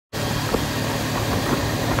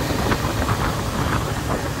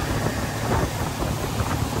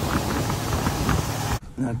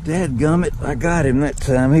Now, dadgummit, I got him that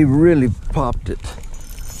time. He really popped it.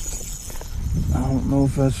 I don't know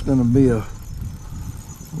if that's going to be a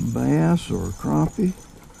bass or a crappie.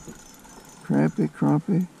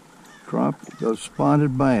 Crappie, a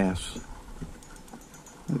spotted bass.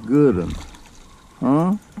 A good one.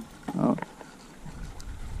 Huh? Oh.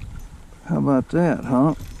 How about that,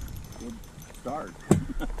 huh? Good start.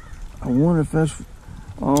 I wonder if that's...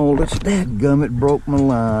 Oh, that's dadgummit broke my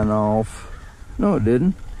line off. No, it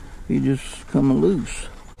didn't. He just come loose.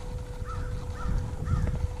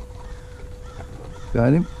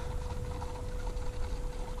 Got him?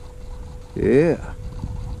 Yeah.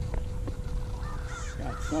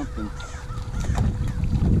 Got something.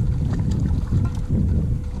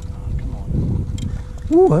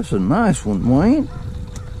 Ooh, that's a nice one, Wayne.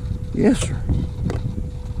 Yes, sir.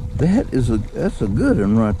 That's a good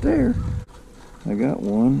one right there. I got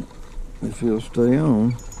one, if he'll stay on.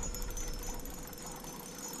 You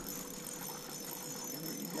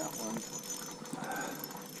got one.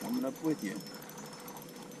 Coming up with you.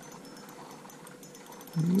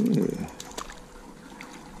 Yeah.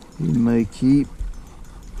 He may keep.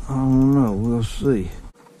 I don't know. We'll see.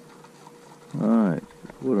 All right.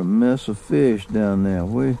 What a mess of fish down there.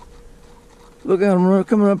 Look at him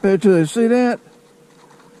coming up there to you. See that?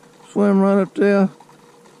 Swim right up there.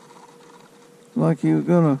 Like he was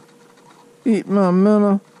gonna eat my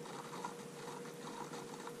minnow.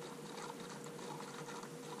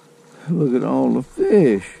 Look at all the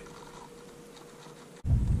fish.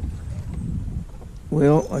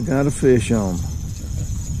 Well, I got a fish on.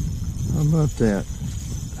 How about that?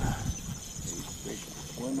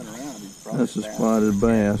 That's a spotted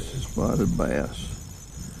bass. But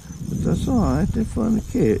that's all right. They're fun to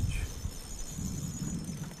catch.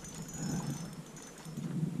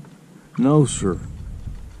 No, sir.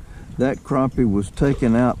 That crappie was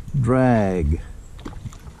taken out drag.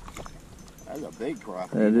 That's a big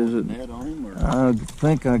crappie. That is it. Net on him, or? I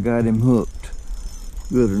think I got him hooked.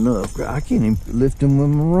 Good enough. I can't even lift him with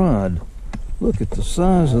my rod. Look at the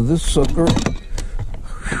size of this sucker.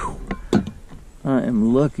 Whew. I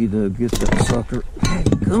am lucky to get that sucker. Hey,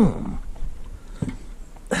 come.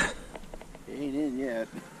 He ain't in yet.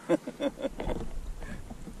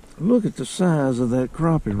 Look at the size of that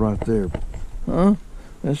crappie right there. Huh?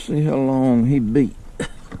 Let's see how long he beat.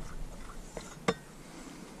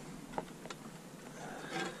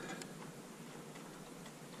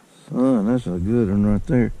 Son, that's a good one right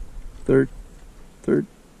there.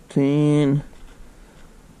 13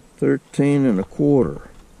 and a quarter.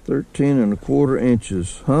 13 and a quarter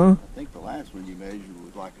inches, huh? I think the last one you measured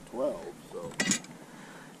was like a 12, so.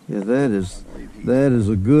 Yeah, that is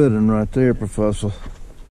a good one right there, Professor.